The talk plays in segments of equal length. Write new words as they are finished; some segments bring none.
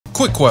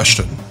Quick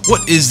question.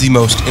 What is the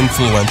most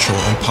influential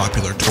and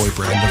popular toy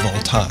brand of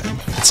all time?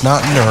 It's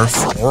not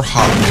Nerf, or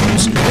Hot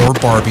Wheels, or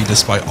Barbie,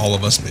 despite all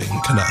of us being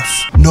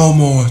Knuff. No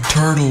more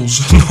Turtles,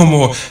 no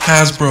more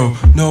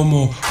Hasbro, no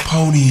more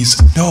ponies,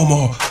 no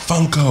more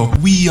Funko.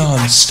 We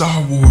on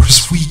Star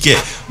Wars, we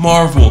get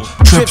Marvel.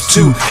 Trips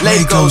to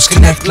Legos,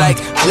 connect like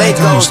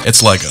Legos.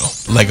 It's Lego.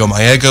 Lego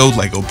my ego,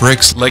 Lego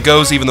bricks,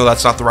 Legos, even though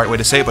that's not the right way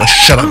to say it, but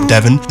shut up,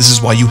 Devin. This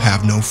is why you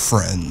have no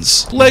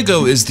friends.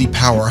 Lego is the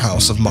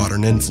powerhouse of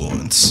modern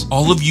influence.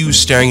 All of you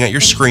staring at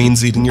your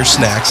screens, eating your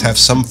snacks, have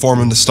some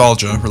form of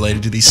nostalgia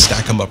related to these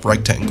stack-em-up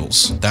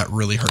rectangles that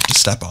really hurt to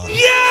step on.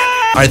 Yeah!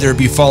 Either it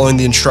be following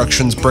the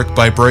instructions brick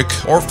by brick,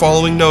 or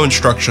following no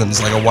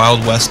instructions like a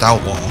Wild West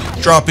outlaw.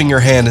 Dropping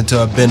your hand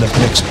into a bin of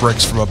mixed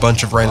bricks from a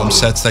bunch of random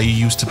sets that you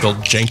used to build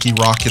janky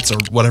rockets or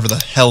whatever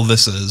the hell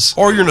this is.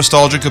 Or your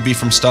nostalgia could be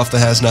from stuff that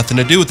has nothing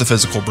to do with the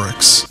physical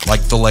bricks,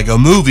 like the Lego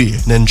Movie,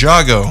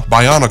 Ninjago,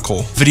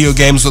 Bionicle, video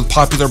games with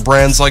popular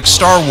brands like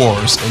Star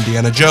Wars,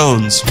 Indiana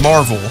Jones,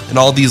 Marvel, and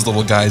all these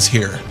little guys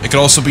here. It could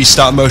also be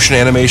stop motion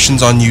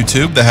animations on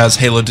YouTube that has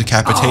Halo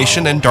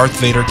decapitation and Darth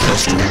Vader kill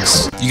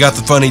streaks. You got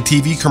the funny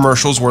TV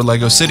commercials where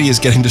Lego City is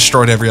getting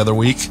destroyed every other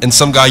week, and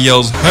some guy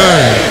yells,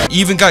 "Hey!" You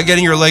even got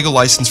getting your Lego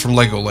license from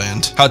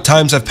Legoland. How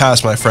times have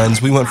passed, my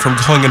friends. We went from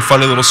going in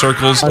funny little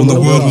circles when the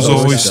world was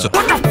always stuck,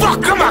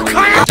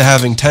 to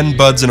having 10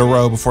 buds in a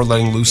row before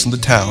letting loose in the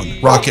town.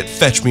 Rocket,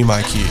 fetch me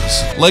my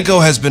keys. Lego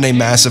has been a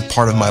massive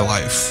part of my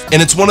life,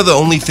 and it's one of the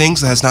only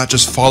things that has not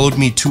just followed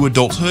me to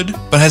adulthood,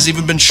 but has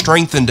even been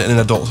strengthened in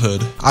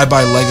adulthood. I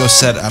buy Lego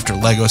set after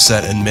Lego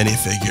set and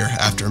minifigure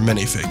after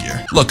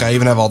minifigure. Look, I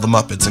even have all the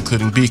Muppets,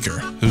 including Beaker,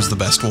 who's the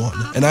best one.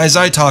 And as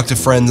I talk to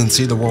friends and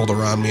see the world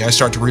around me, I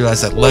start to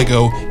realize that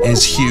Lego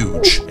is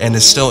huge, and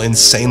is still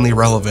insanely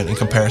relevant in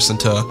comparison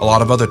to a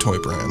lot of other toy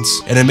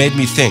brands. And it made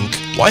me think,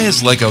 why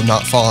has Lego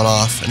not fallen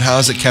off, and how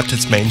has it kept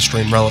its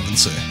mainstream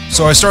relevancy?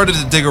 So I started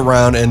to dig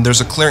around, and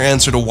there's a clear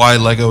answer to why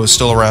Lego is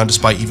still around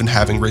despite even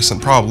having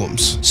recent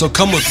problems. So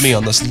come with me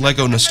on this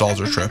Lego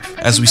nostalgia trip,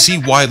 as we see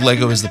why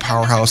Lego is the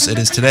powerhouse it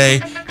is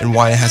today, and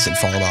why it hasn't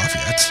fallen off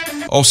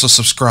yet. Also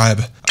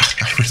subscribe.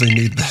 I really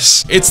need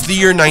this. It's the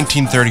year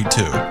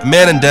 1932. A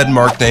man in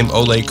Denmark named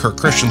Ole Kirk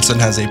Christensen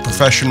has a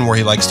profession where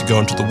he likes to go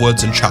into the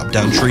woods and chop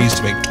down trees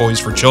to make toys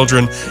for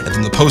children, and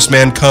then the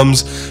postman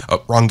comes.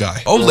 Oh, wrong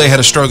guy. Ole had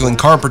a struggling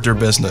carpenter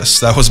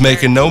business that was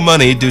making no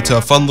money due to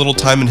a fun little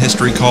time in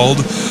history called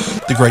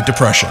the Great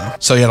Depression.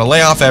 So he had to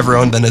lay off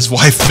everyone, then his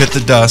wife bit the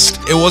dust.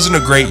 It wasn't a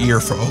great year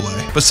for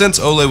Ole. But since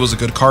Ole was a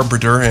good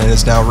carpenter and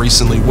is now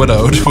recently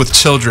widowed with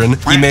children,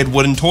 he made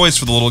wooden toys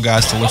for the little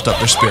guys to lift up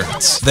their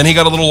spirits. Then he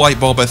got a little light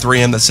bulb at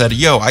 3M that said,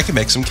 yo, I can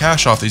make some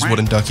cash off these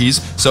wooden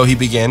duckies, so he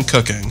began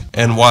cooking.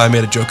 And why I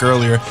made a joke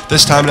earlier,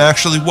 this time it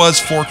actually was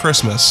for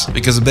Christmas,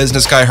 because a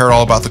business guy heard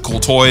all about the cool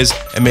toys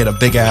and made a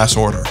big ass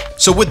order.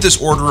 So with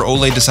this order,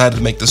 Ole decided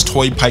to make this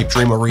toy pipe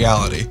dream a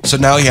reality, so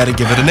now he had to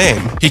give it a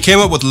name. He came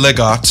up with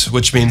Legot,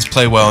 which means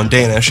play well in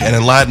Danish, and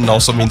in Latin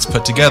also means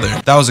put together.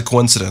 That was a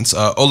coincidence.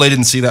 Ole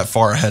didn't see that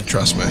far ahead,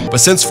 trust me. But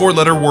since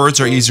 4-letter words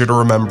are easier to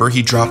remember,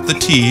 he dropped the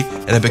T,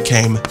 and it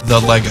became the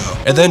Lego.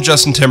 And then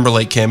Justin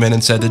Timberlake came in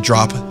and said to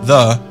drop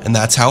the, and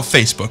that's how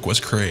Facebook was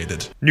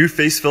created. New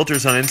face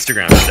filters on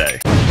Instagram today.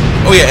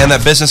 Oh yeah, and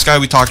that business guy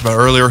we talked about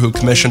earlier who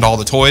commissioned all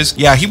the toys,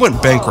 yeah, he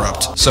went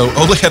bankrupt. So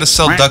Ole had to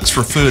sell ducks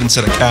for food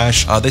instead of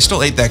cash. They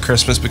still ate that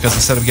Christmas because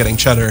instead of getting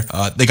cheddar,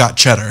 they got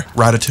cheddar.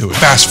 Ratatouille.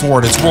 Fast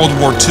forward, it's World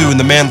War II and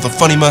the man with the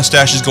funny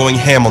mustache is going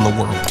ham on the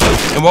world.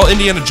 And while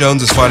Indiana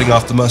Jones is fighting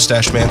off the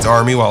mustache man's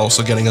army while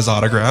also getting his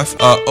autograph,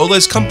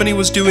 Ole's company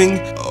was doing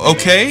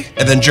okay.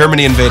 And then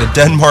Germany invaded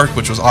Denmark,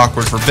 which was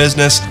awkward for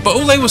business, but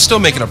Ole was still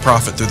making a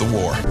profit through the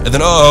war. And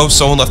then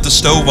someone left the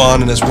stove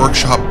on and his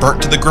workshop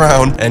burnt to the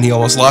ground and he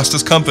almost lost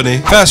his company.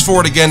 Fast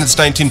forward again, it's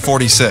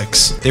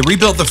 1946. They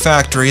rebuilt the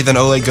factory, then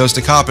Ole goes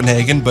to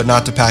Copenhagen, but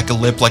not to pack a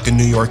lip like a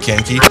New York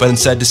Yankee, but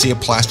instead to see a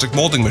plastic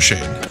molding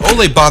machine.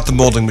 Ole bought the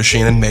molding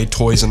machine and made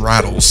toys and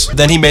rattles.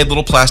 Then he made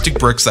little plastic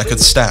bricks that could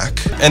stack.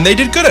 And they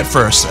did good at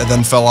first, and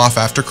then fell off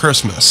after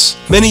Christmas.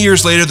 Many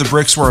years later, the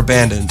bricks were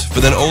abandoned,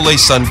 but then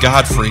Ole's son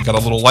Godfrey got a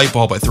little light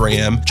bulb at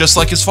 3M, just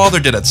like his father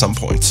did at some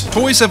point.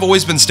 Toys have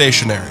always been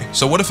stationary,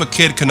 so what if a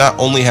kid could not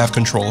only have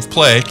control of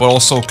play, but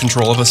also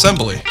control of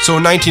assembly? So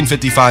in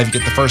 1955, you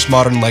get the first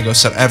modern Lego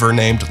set ever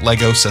named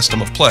Lego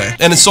System of Play,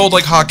 and it sold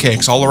like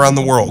hotcakes all around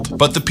the world,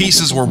 but the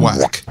pieces were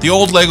whack. The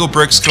old Lego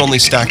bricks could only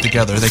stack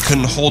together, they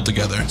couldn't hold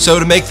together. So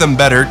to make them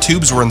better,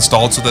 tubes were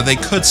installed so that they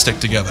could stick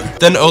together.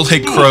 Then Ole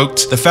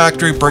croaked, the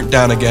factory burnt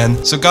down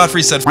again, so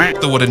Godfrey said f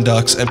the wooden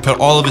ducks and put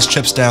all of his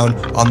chips down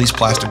on these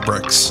plastic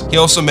bricks. He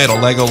also made a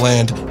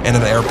Legoland and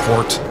an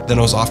airport, then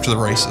was off to the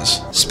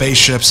races.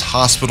 Spaceships,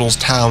 hospitals,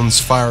 towns,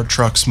 fire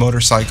trucks,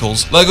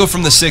 motorcycles. Lego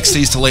from the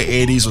 60s to late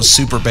 80s was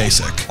super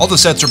basic. All the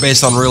sets sets are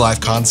based on real-life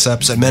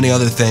concepts and many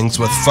other things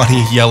with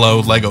funny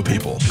yellow Lego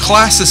people.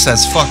 Classist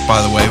as fuck,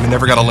 by the way. We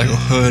never got a Lego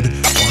hood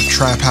or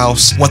trap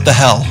house. What the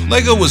hell?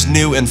 Lego was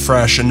new and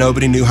fresh, and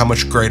nobody knew how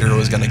much greater it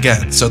was gonna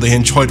get, so they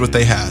enjoyed what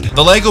they had.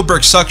 The Lego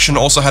brick suction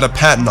also had a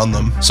patent on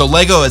them, so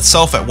Lego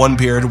itself at one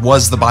period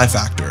was the buy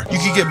factor. You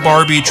could get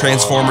Barbie,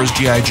 Transformers,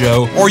 G.I.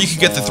 Joe, or you could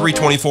get the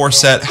 324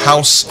 set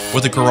house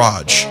with a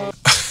garage.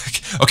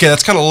 Okay,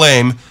 that's kind of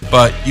lame,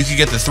 but you could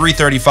get the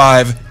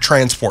 335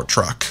 transport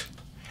truck.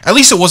 At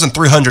least it wasn't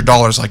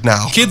 $300 like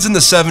now. Kids in the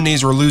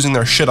 70s were losing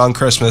their shit on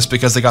Christmas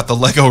because they got the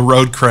Lego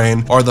road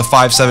crane or the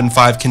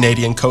 575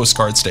 Canadian Coast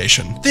Guard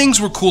station.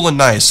 Things were cool and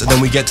nice, and then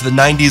we get to the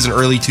 90s and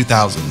early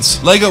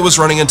 2000s. Lego was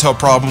running into a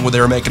problem where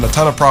they were making a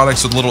ton of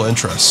products with little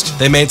interest.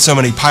 They made so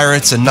many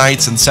pirates and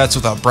knights and sets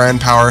without brand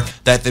power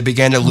that they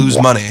began to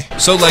lose money.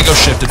 So Lego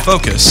shifted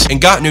focus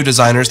and got new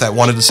designers that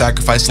wanted to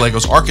sacrifice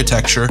Lego's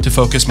architecture to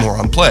focus more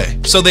on play.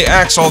 So they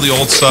axed all the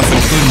old stuff,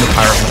 including the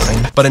pirate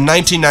line. But in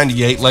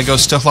 1998, Lego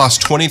still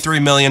lost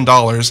 $23 million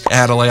and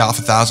had to lay off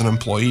 1,000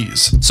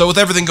 employees. So with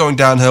everything going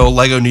downhill,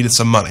 Lego needed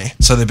some money,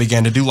 so they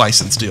began to do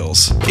license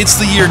deals. It's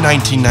the year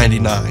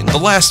 1999, the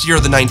last year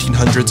of the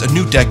 1900s, a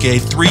new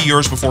decade, 3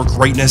 years before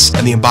greatness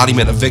and the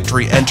embodiment of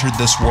victory entered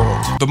this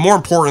world. But more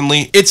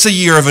importantly, it's a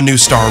year of a new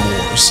Star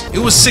Wars. It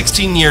was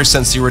 16 years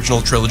since the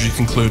original trilogy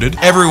concluded,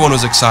 everyone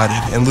was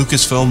excited, and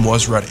Lucasfilm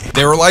was ready.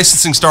 They were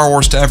licensing Star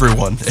Wars to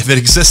everyone. If it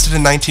existed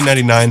in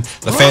 1999,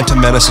 the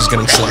Phantom Menace was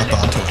getting slapped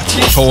onto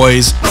it.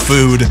 Toys,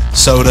 food,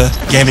 soda,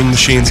 gaming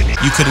machines,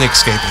 you couldn't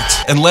escape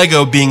it. And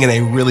Lego, being in a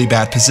really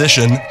bad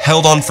position,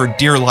 held on for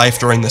dear life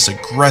during this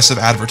aggressive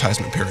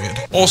advertisement period.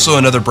 Also,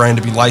 another brand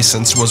to be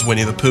licensed was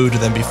Winnie the Pooh, to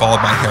then be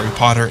followed by Harry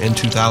Potter in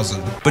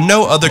 2000. But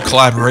no other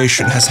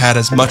collaboration has had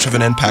as much of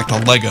an impact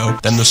on Lego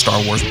than the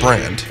Star Wars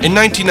brand. In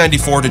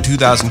 1994 to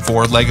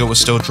 2004, Lego was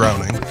still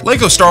drowning.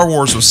 Lego Star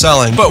Wars was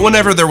selling, but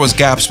whenever there was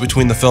gaps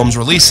between the film's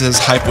releases,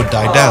 hype would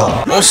die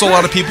down. Also, a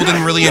lot of people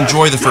didn't really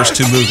enjoy the first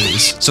two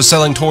movies, so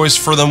selling toys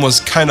for them was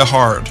kinda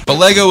hard. But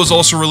Lego was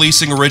also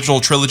releasing original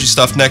trilogy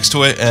stuff next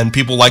to it, and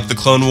people liked the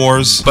Clone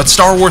Wars, but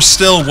Star Wars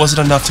still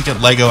wasn't enough to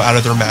get Lego out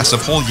of their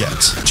massive hole yet.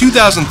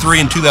 2003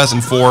 and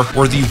 2004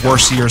 were the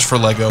worst years for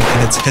Lego in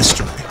its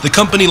history. The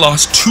company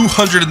lost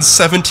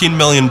 $217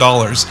 million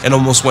and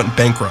almost went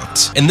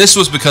bankrupt. And this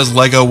was because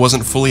Lego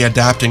wasn't fully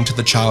adapting to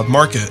the child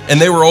market. And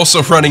they were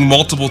also running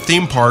multiple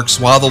theme parks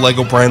while the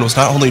Lego brand was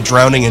not only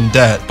drowning in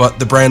debt, but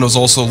the brand was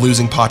also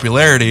losing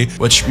popularity,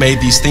 which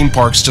made these theme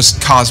parks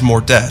just cause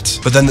more debt.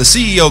 But then the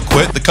CEO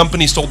quit, the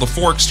company sold the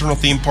 4 external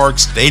theme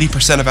parks, the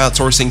 80% of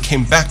outsourcing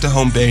came back to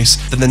home base,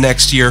 then the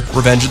next year,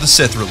 Revenge of the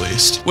Sith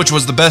released, which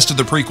was the best of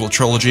the prequel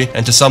trilogy,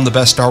 and to some the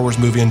best Star Wars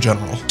movie in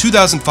general.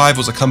 2005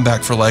 was a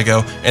comeback for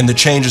Lego, and the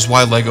change is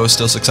why Lego is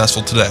still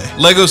successful today.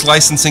 Lego's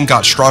licensing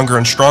got stronger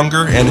and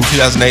stronger, and in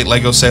 2008,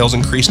 Lego sales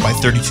increased by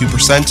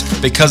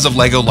 32% because of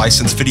Lego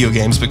licensed video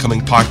games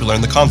becoming popular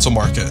in the console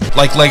market,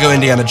 like Lego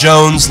Indiana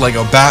Jones,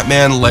 Lego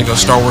Batman, Lego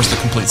Star Wars The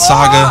Complete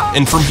Saga,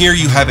 and from here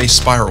you have a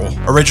spiral.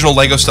 Original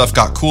Lego stuff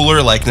got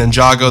cooler, like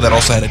Ninjago, that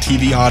also had a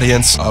TV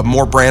audience.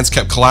 More brands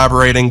kept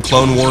collaborating.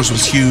 Clone Wars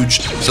was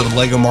huge, so the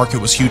Lego market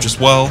was huge as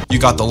well. You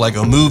got the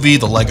Lego movie,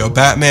 the Lego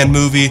Batman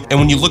movie, and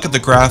when you look at the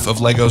graph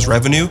of Lego's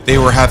revenue, they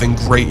were having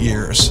great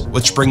years,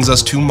 which brings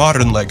us to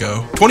modern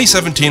Lego.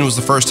 2017 was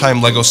the first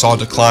time Lego saw a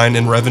decline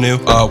in revenue,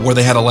 where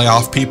they had to lay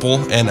off people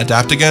and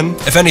adapt again.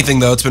 If anything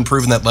though, it's been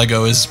proven that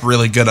Lego is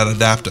really good at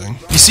adapting.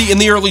 You see, in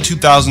the early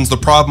 2000s, the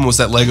problem was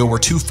that Lego were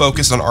too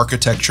focused on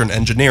architecture and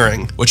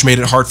engineering, which made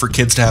it hard for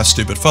kids to have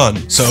stupid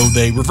fun, so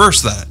they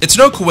reversed that. It's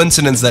no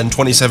coincidence that in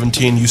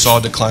 2017 you saw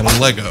a decline in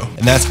Lego,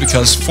 and that's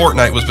because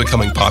Fortnite was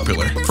becoming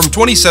popular. From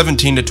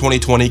 2017 to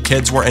 2020,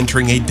 kids were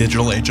entering a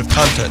digital age of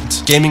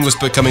content. Gaming was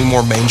becoming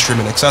more mainstream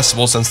and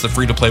accessible since the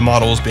free-to-play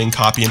model was being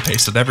copy and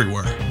pasted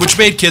everywhere, which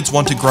made kids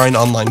want to grind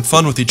online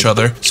fun with each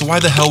other, so why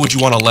the hell would you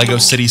want a Lego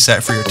City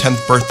set for your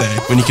 10th birthday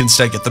when you can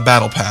instead get the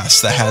Battle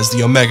Pass that has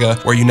the Omega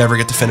where you never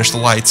get to finish the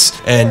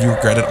lights and you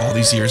regret it all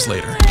these years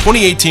later.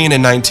 2018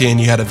 and 19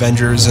 you had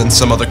Avengers and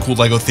some other cool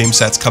Lego theme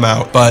sets come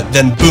out, but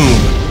then boom,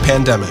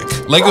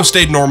 pandemic. Lego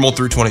stayed normal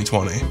through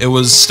 2020. It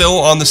was still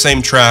on the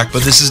same track,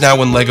 but this is now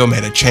when Lego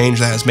made a change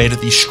that has made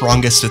it the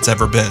strongest it's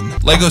ever been.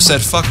 Lego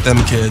said, fuck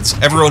them kids.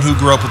 Everyone who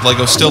grew up with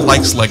Lego still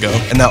likes Lego,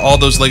 and now all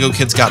those Lego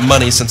kids got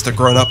money since they're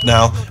grown up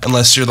now,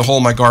 unless you're the hole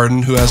in my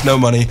garden who has no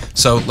money,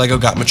 so Lego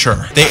got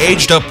mature. They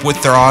aged up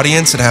with their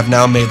audience and have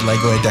now made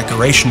Lego a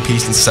decoration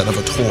piece instead of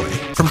a toy.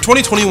 From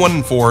 2021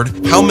 and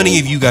forward, how many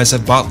of you guys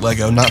have bought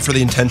Lego not for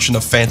the intention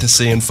of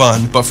fantasy and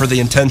fun, but for the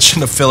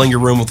intention of filling your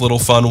room with little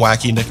fun,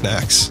 wacky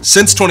knickknacks?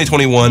 Since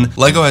 2021,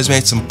 Lego has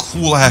made some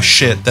cool ass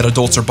shit that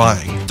adults are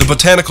buying. The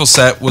Botanical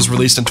set was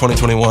released in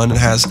 2021 and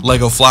has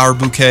Lego flower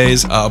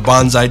bouquets, a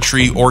bonsai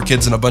tree,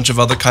 orchids, and a bunch of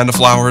other kind of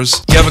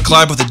flowers. You have a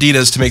collab with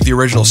Adidas to make the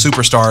original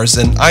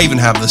Superstars, and I even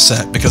have this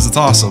set because it's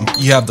awesome.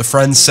 You have the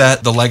Friends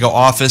set, the Lego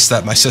Office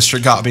that my sister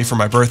got me for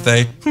my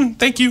birthday.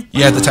 Thank you.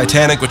 You had the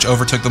Titanic, which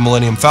overtook the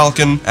Millennium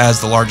Falcon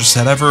as the largest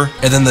set ever.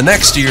 And then the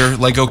next year,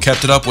 Lego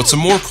kept it up with some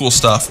more cool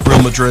stuff.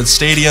 Real Madrid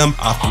Stadium,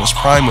 Optimus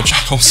Prime, which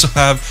I also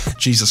have.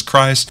 Jesus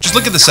Christ. Just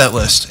look at the set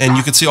list, and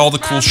you can see all the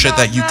cool shit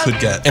that you could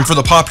get. And for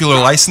the popular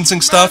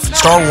licensing stuff,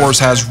 Star Wars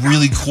has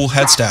really cool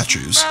head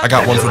statues. I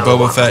got one for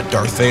Boba Fett,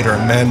 Darth Vader,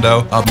 and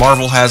Mando.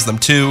 Marvel has them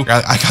too.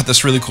 I got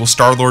this really cool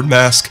Star-Lord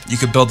mask. You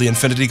could build the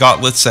Infinity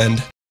Gauntlets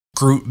and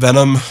Groot,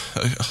 Venom,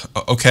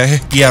 okay.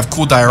 You have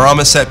cool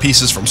diorama set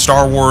pieces from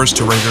Star Wars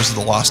to Raiders of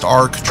the Lost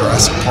Ark,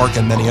 Jurassic Park,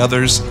 and many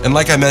others. And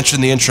like I mentioned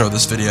in the intro of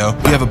this video,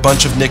 we have a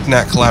bunch of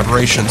knick-knack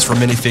collaborations for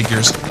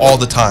minifigures all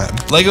the time.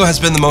 Lego has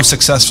been the most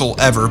successful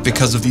ever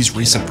because of these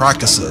recent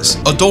practices.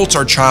 Adults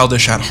are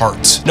childish at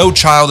heart. No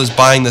child is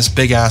buying this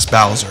big-ass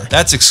Bowser.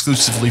 That's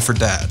exclusively for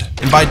dad.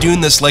 And by doing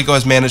this, Lego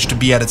has managed to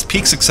be at its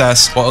peak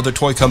success while other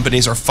toy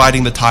companies are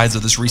fighting the tides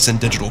of this recent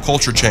digital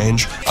culture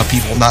change of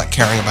people not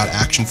caring about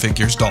action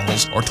figures, dolls,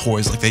 or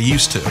toys like they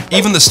used to.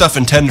 Even the stuff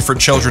intended for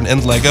children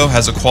in Lego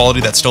has a quality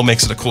that still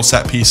makes it a cool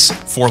set piece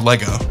for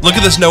Lego. Look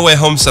at this No Way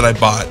Home set I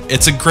bought.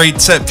 It's a great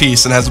set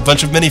piece and has a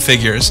bunch of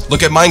minifigures.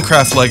 Look at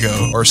Minecraft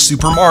Lego or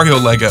Super Mario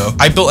Lego.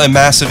 I built a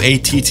massive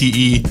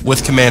ATTE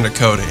with Commander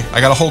Cody. I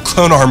got a whole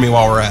clone army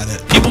while we're at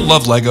it. People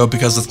love Lego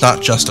because it's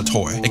not just a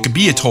toy. It could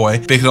be a toy,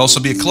 but it could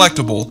also be a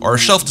collectible or a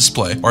shelf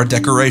display or a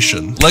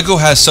decoration. Lego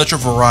has such a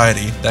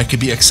variety that could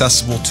be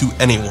accessible to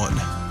anyone.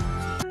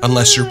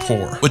 Unless you're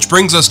poor. Which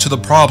brings us to the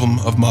problem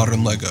of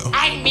modern Lego.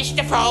 I'm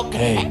Mr. Frog.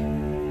 Hey.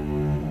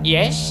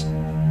 Yes?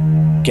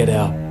 Get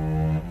out.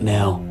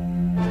 Now.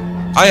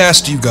 I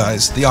asked you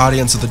guys, the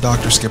audience of the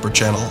Doktor Skipper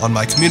channel, on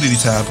my community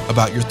tab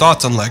about your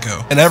thoughts on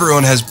Lego, and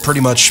everyone has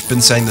pretty much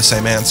been saying the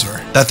same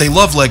answer. That they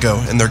love Lego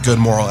and their good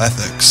moral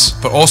ethics,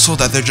 but also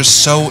that they're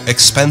just so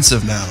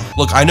expensive now.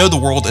 Look, I know the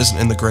world isn't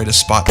in the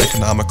greatest spot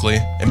economically,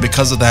 and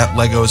because of that,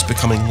 Lego is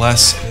becoming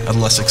less and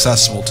less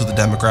accessible to the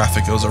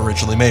demographic it was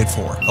originally made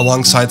for,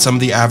 alongside some of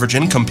the average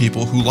income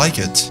people who like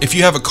it. If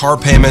you have a car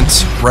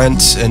payment,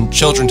 rent, and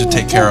children to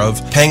take care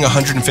of, paying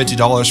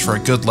 $150 for a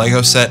good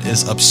Lego set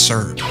is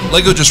absurd.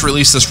 Lego just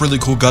released this really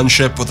cool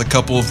gunship with a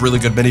couple of really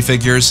good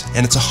minifigures,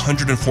 and it's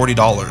 $140.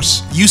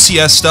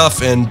 UCS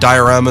stuff and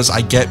dioramas I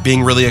get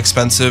being really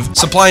expensive.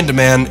 Supply and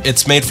demand,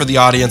 it's made for the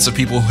audience of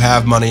people who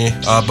have money,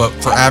 but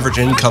for average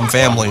income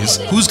families,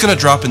 who's gonna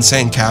drop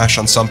insane cash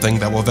on something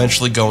that will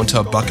eventually go into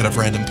a bucket of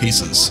random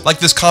pieces? Like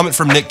this comment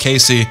from Nick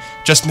Casey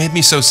just made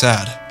me so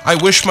sad. I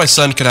wish my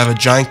son could have a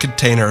giant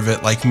container of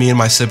it like me and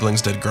my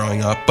siblings did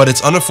growing up, but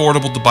it's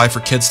unaffordable to buy for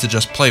kids to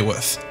just play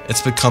with.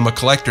 It's become a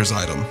collector's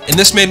item. And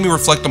this made me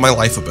reflect on my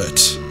life a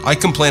bit. I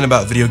complain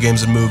about video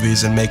games and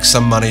movies and make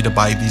some money to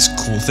buy these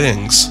cool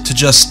things, to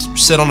just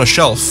sit on a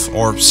shelf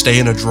or stay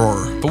in a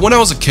drawer. But when I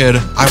was a kid,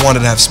 I wanted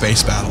to have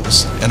space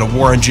battles and a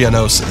war on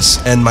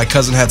Geonosis, and my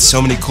cousin had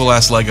so many cool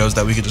ass Legos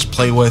that we could just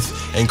play with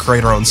and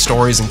create our own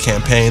stories and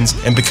campaigns,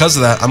 and because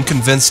of that, I'm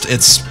convinced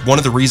it's one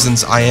of the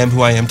reasons I am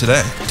who I am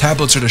today.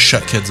 Tablets are to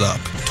shut kids up.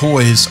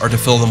 Toys are to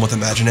fill them with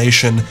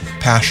imagination,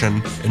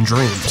 passion, and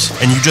dreams.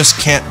 And you just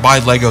can't buy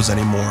Legos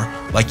anymore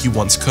like you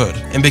once could.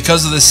 And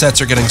because of this,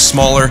 sets are getting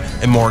smaller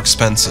and more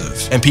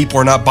expensive. And people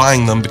are not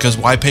buying them because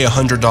why pay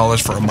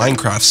 $100 for a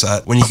Minecraft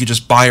set when you could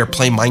just buy or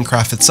play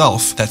Minecraft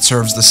itself that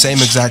serves the same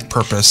exact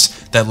purpose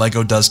that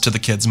Lego does to the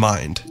kid's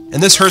mind.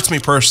 And this hurts me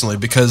personally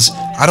because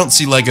I don't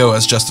see Lego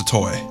as just a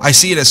toy. I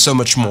see it as so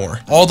much more.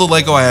 All the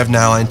Lego I have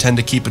now I intend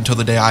to keep until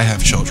the day I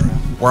have children,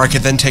 where I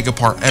could then take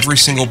apart every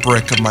single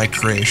brick of my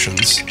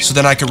creations, so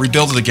then I could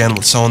rebuild it again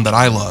with someone that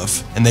I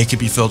love, and they could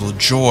be filled with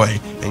joy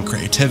and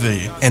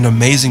creativity and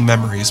amazing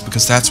memories,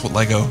 because that's what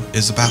Lego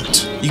is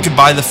about. You could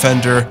buy the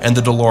Fender and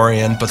the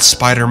DeLorean, but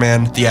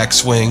Spider-Man, the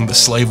X-Wing, the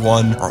Slave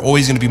One are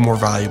always going to be more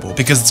valuable,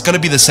 because it's going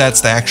to be the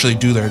sets that actually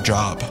do their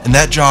job, and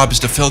that job is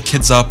to fill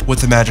kids up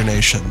with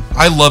imagination.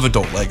 I love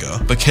adult Lego,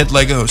 but kid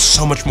Lego is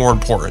so much more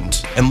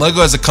important, and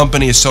Lego as a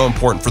company is so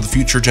important for the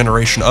future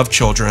generation of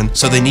children,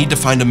 so they need to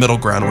find a middle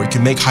ground where you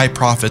can make high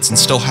profits and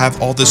still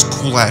have all this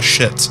cool ass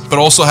shit, but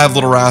also have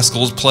little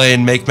rascals play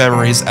and make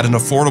memories at an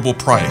affordable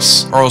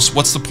price, or else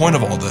what's the point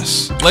of all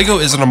this? Lego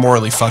isn't a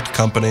morally fucked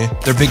company.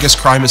 Their biggest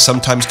crime is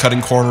sometimes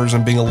cutting corners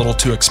and being a little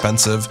too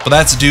expensive, but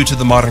that's due to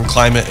the modern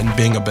climate and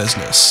being a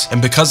business.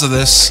 And because of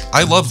this,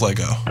 I love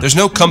Lego. There's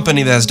no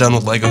company that has done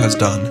what Lego has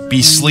done.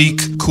 Be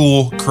sleek,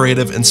 cool,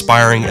 creative,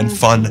 inspiring, and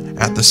fun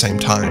at the same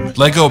time.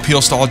 Lego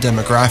appeals to all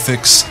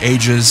demographics,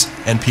 ages,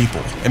 and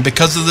people. And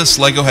because of this,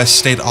 Lego has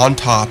stayed on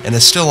top and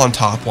is still on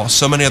top, while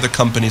so many other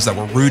companies that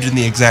were rooted in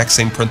the exact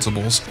same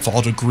principles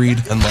fall to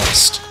greed and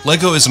lust.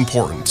 Lego is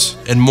important,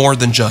 and more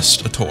than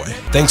just a toy.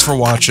 Thanks for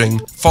watching.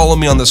 Follow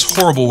me on this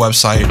horrible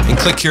website, and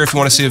click here if you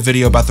want to see a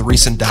video about the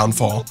recent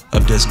downfall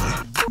of Disney.